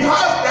 but he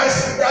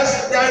has,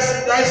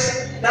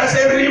 there's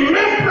a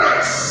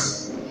remembrance.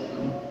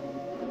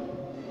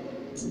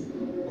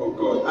 Oh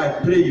God,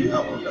 I pray you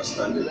have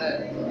understanding.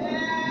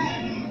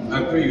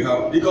 I pray you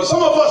have. Because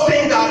some of us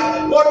think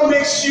that what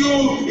makes you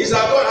is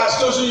that God has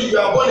chosen you, you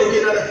are born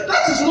again.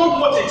 That is not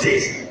what it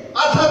is.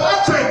 At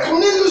that time,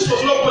 Cornelius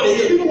was not born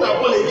again. People were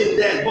born again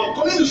then, but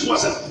Cornelius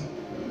wasn't.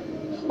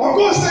 But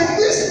God said,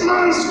 this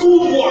man's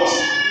good works,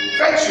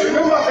 virtue,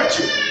 remember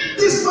virtue.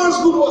 This man's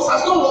good works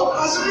has done what?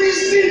 Has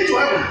risen to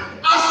heaven.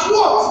 As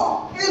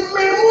what? A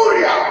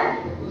memorial.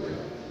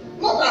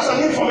 Not as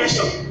an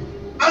information.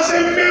 As a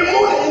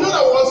memorial. In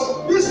other words,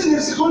 this thing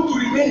is going to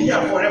remain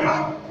here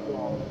forever.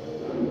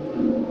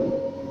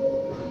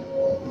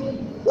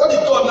 What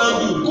did God now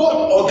do?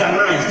 God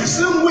organized. The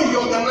same way he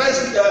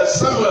organized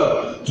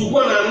Samuel to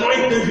go and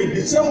anoint David,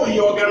 the same way he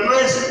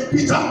organized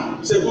Peter.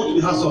 He said, go to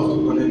the house of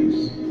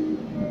Cornelius.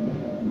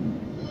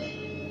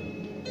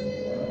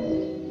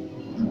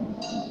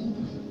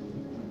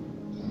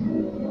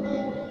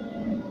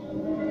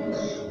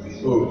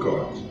 Oh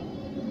God.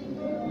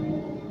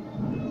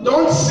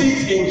 Don't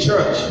sit in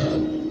church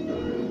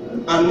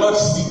and not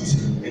sit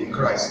in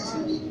Christ.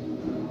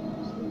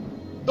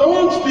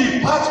 Don't be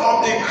part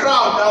of the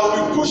crowd that will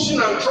be pushing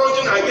and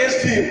trudging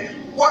against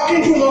him,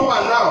 walking him up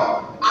and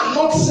down, and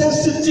not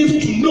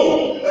sensitive to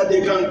know that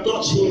they can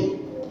touch him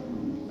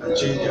and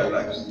change their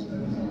lives.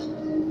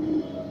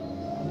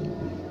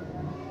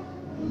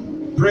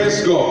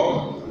 Praise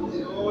God.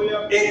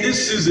 In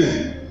this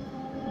season,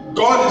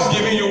 God is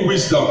giving you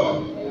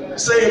wisdom.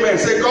 Say amen.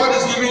 Say, God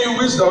is giving you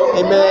wisdom.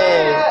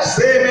 Amen.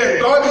 Say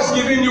amen. God is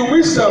giving you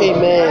wisdom.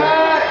 Amen.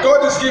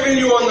 God is giving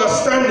you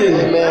understanding.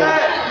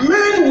 Amen.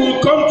 Men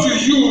will come to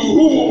you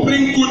who will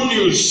bring good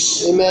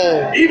news.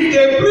 Amen. If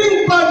they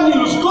bring bad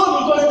news,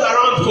 God will turn it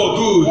around for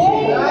good.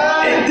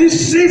 Amen. In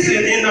this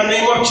season, in the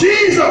name of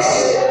Jesus.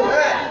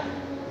 Amen.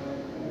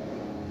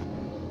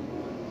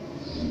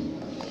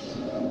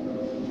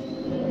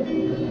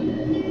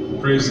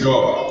 Praise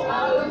God.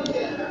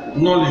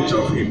 Knowledge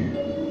of Him.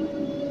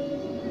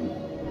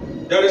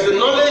 There is the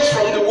knowledge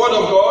from the Word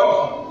of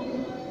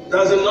God.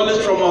 There is the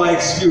knowledge from our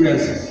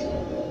experiences.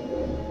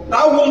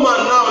 That woman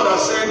now that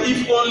said,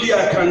 if only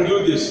I can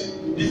do this.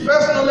 The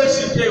first knowledge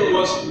she came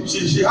was,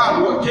 she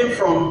had what came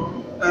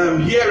from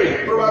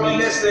hearing, probably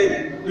let's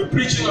say the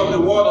preaching of the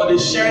word or the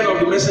sharing of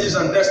the messages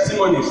and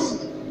testimonies.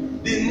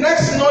 The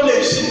next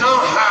knowledge she now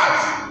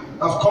had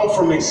have come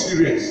from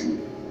experience.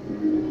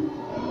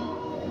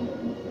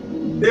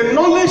 The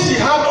knowledge she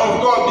had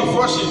of God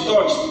before she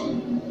touched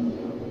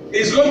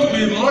is going to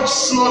be much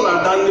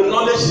smaller than the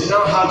knowledge she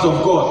now has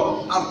of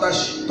God after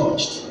she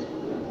touched.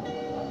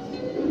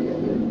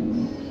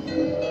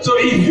 So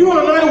if you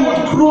and I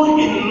would grow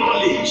in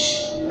knowledge,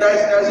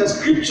 there's a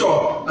scripture,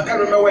 I can't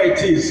remember where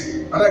it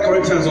is, other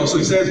Corinthians also,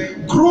 it says,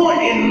 grow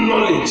in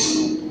knowledge,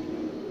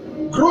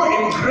 grow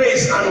in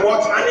grace and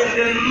what? And in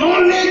the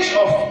knowledge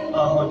of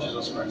our Lord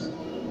Jesus Christ.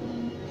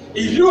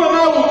 If you and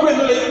I will grow in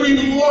knowledge, we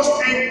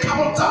must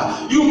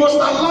encounter. You must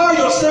allow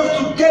yourself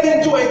to get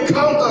into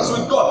encounters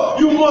with God.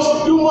 You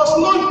must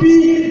not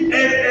be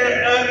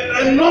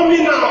a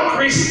nominal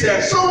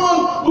Christian,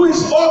 someone who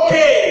is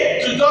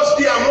okay to just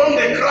be among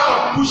the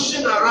crowd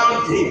pushing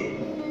around him.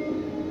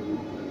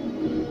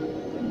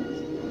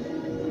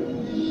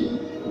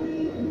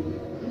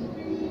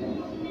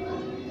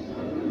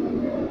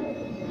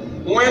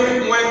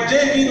 When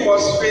David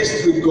was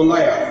faced with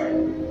Goliath,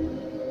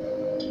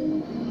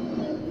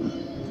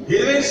 he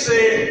didn't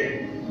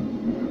say,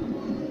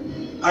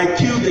 I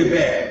killed a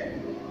bear.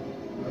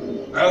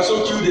 I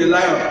also killed a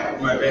lion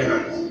with my bare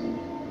hands.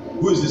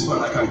 Who is this man?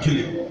 I can kill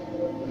him.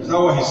 Is that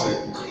what he said?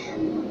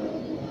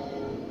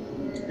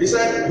 He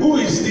said, who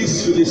is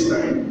this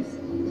Philistine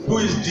who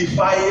is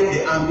defying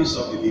the armies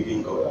of the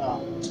living God?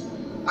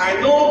 I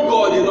know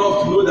God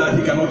enough to know that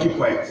he cannot keep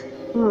quiet.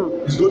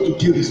 He's going to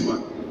kill this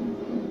man.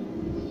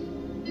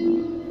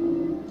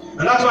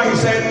 And that's why he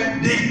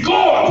said, the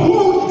God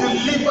who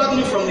delivered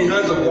me from the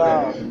hands of the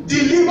lion,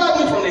 delivered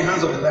me from the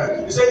hands of the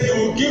lion. He said, he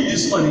will give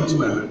this man into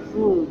my hand.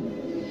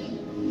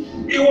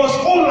 It was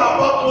all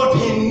about what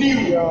he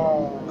knew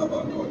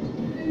about God.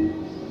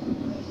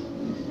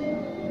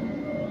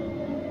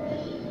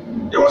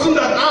 It wasn't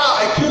that,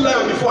 I killed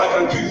lion before I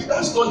can kill it.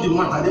 That's not the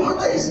matter. The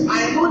matter is,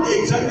 I know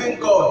the exact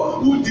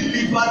God who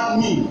delivered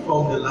me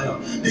from the lion,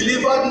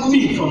 delivered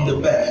me from the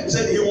bear. He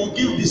said, he will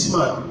give this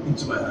man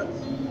into my hands.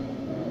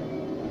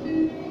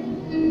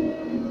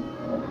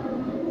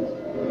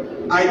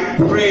 I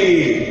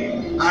pray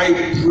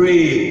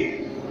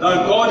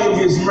that God in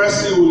His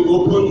mercy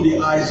will open the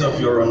eyes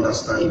of your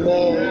understanding.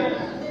 Amen.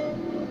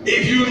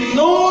 If you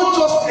know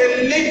just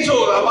a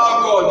little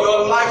about God,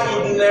 your life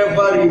will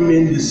never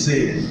remain the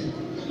same.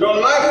 Your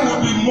life will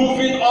be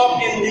moving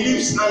up in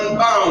leaps and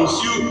bounds.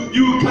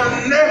 You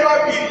can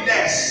never be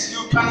less.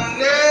 You can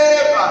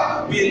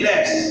never be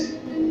less.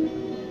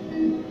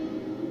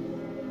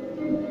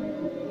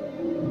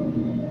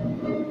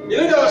 You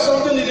know, there was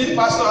something the lead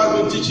pastor has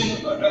been teaching,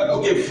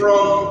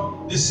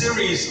 from the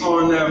series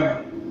on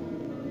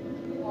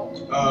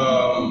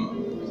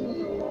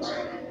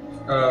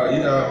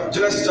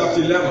Genesis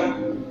chapter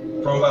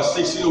 11, from verse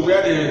 6,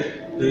 where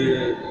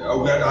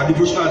our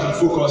devotion has been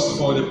focused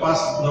for the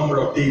past number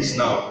of days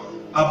now,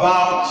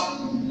 about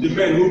the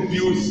men who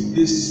built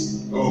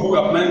this, or who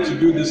are planning to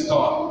build this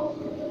tower.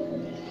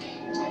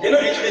 You know,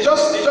 it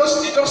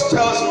just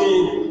tells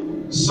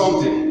me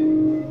something.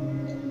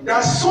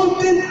 There's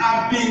something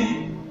I've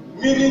been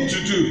meaning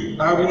to do,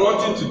 I've been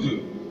wanting to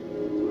do.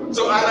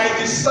 So, and I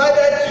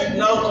decided to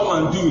now come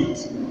and do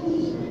it.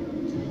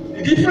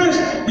 The difference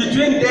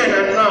between then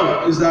and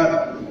now is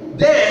that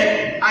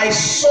then I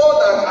saw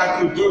that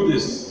I could do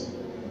this.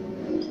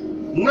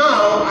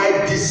 Now I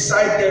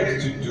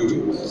decided to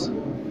do it.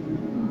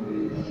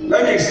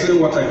 Let me explain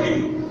what I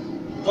mean.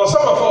 For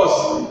some of us,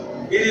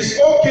 it is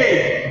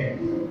okay,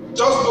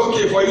 just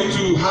okay for you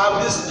to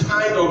have this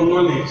kind of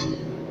knowledge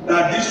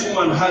that this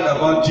woman had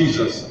about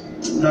Jesus.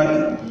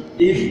 That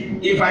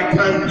if I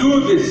can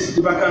do this,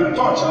 if I can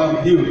touch,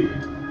 I'll be healed.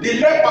 The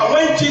leper,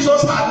 when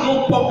Jesus had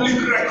no public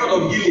record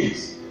of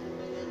healings,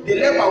 the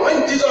leper,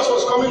 when Jesus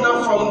was coming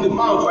down from the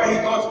mount where he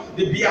got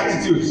the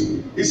Beatitudes,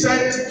 he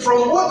said,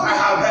 from what I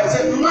have heard, he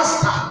said,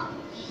 Master,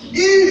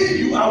 if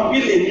you are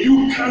willing,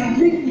 you can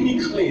make me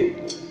clean.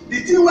 The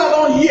thing we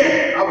don't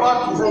hear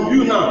about from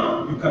you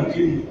now, you can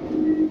clean me.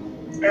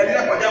 And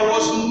leper, there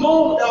was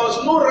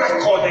no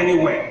record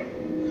anywhere.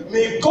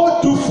 May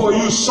God do for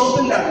you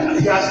something that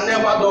He has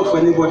never done for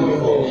anybody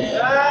before.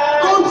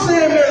 Don't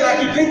say amen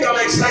like you think I'm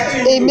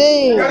exciting you.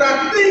 There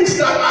are things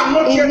that are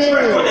not yet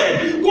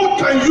recorded. God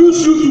can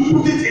use you to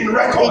put it in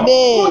record.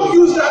 God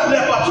used that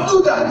leper to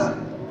do that.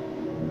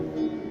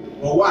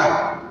 But why?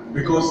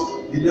 Because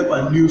the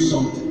leper knew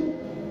something.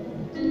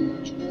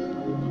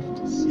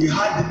 He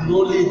had the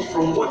knowledge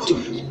from what he...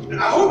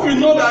 I hope you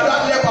know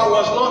that leper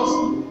was not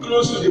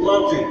close to the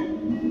mountain.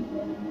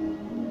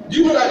 Do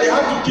you know that they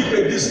have to keep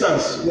a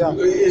distance? Yeah.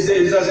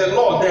 There's a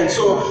law then.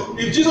 So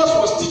if Jesus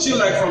was teaching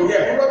like from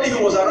here, probably he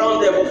was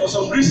around there, but for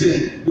some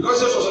reason, because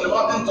Jesus was on the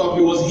mountaintop,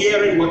 he was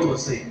hearing what he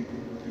was saying.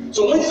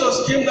 So when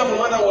Jesus came down from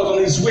the mountain and was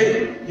on his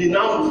way, he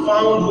now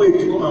found a way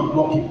to come and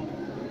block him.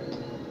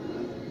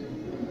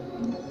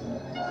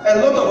 A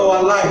lot of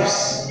our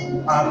lives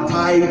are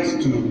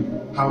tied to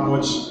how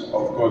much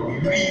of God we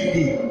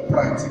really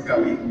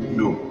practically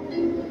know.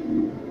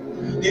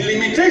 The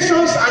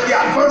limitations and the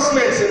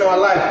advancements in our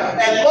life,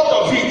 a lot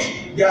of it,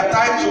 they are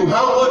tied to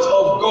how much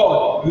of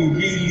God we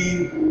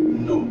really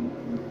know.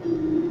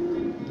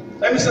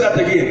 Let me say that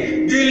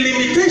again. The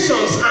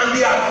limitations and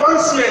the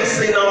advancements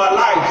in our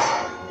lives,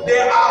 they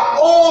are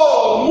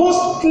all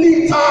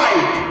mostly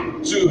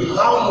tied to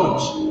how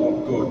much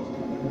of God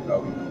that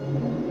we know.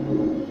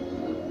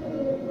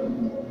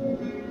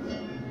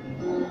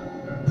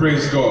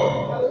 Praise God.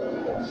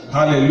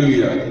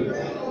 Hallelujah.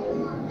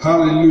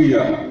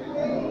 Hallelujah.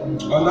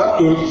 On that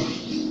note,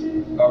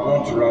 I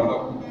want to round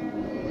up.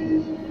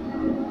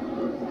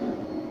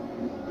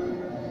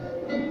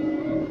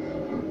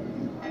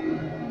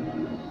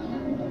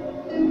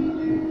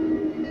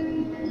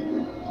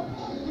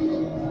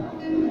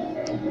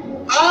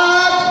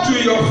 Add to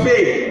your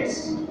faith.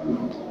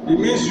 It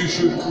means you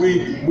should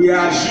quit. We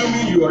are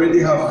assuming you already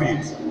have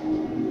faith.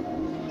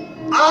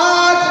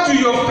 Add to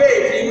your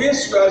faith. It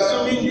means you are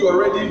assuming you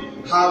already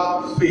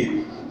have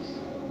faith.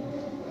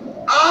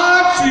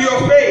 Add to your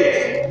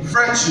faith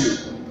virtue,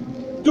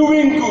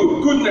 doing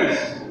good, goodness.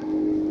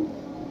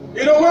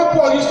 You know, when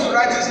Paul used to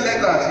write his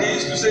letters, he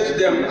used to say to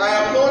them, I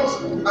am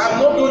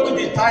not going to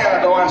be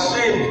tired or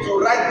ashamed to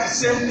write the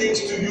same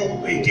things to you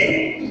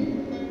again.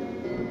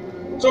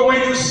 So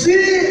when you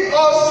see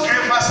us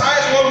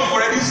emphasize what we've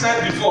already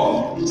said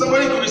before,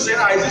 somebody could be saying,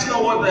 is this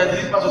not what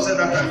the pastor said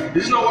that time?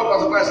 This is not what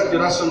Pastor Christ said the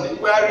last Sunday.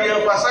 We are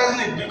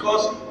re-emphasizing it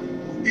because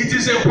it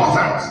is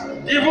important.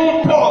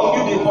 Even Paul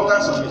knew the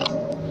importance of it.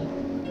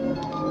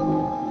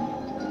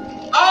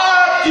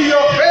 Add to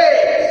your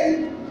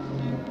faith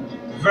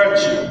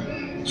virtue.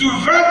 To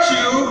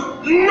virtue,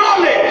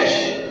 knowledge.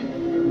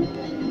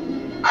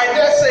 I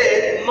dare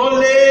say,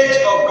 knowledge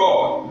of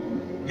God,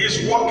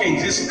 His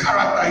workings, His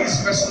character,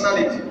 His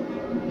personality.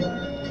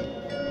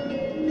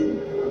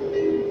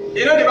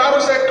 You know, the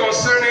Bible said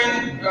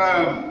concerning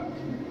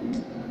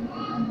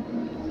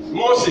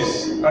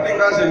Moses, I think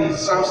that's in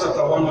Psalm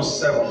chapter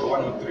 107 or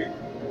 103.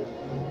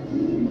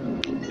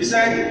 He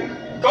said,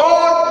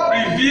 God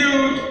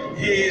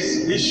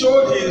He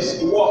showed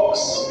His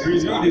works, He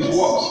revealed His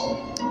works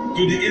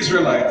to the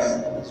Israelites.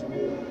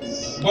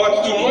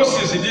 But to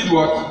Moses, He did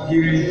what? He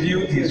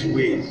revealed His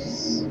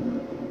ways.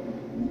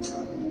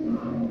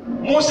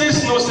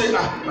 Moses no say,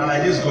 na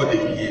like this God dey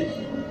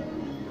behave.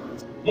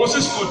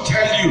 Moses could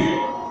tell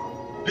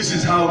you, this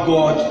is how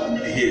God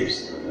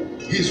behaves.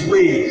 His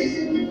ways.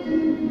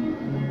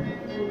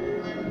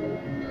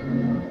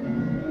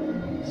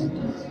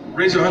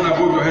 Raise your hand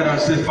above your head and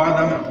say,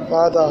 Father.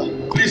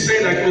 Father. Please say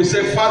it like me.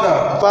 Say,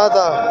 Father.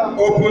 Father.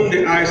 Open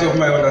the eyes of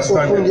my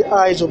understanding. Open the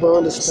eyes of my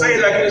understanding. Say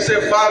it like me.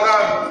 Say,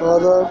 Father.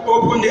 Father.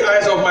 Open the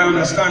eyes of my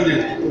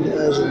understanding. Open the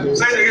eyes of my understanding.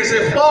 Say it again.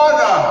 Say,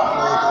 Father.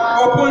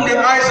 Open the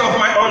eyes of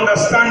my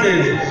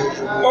understanding.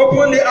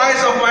 Open the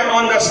eyes of my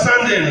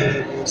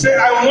understanding. Say,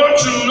 I want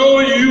to know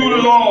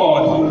you,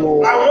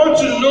 Lord. I want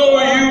to know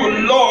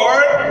you,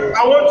 Lord.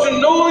 I want to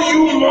know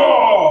you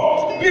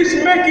more. Please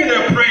make it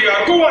a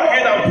prayer. Go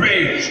ahead and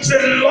pray.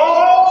 Say,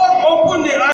 Lord.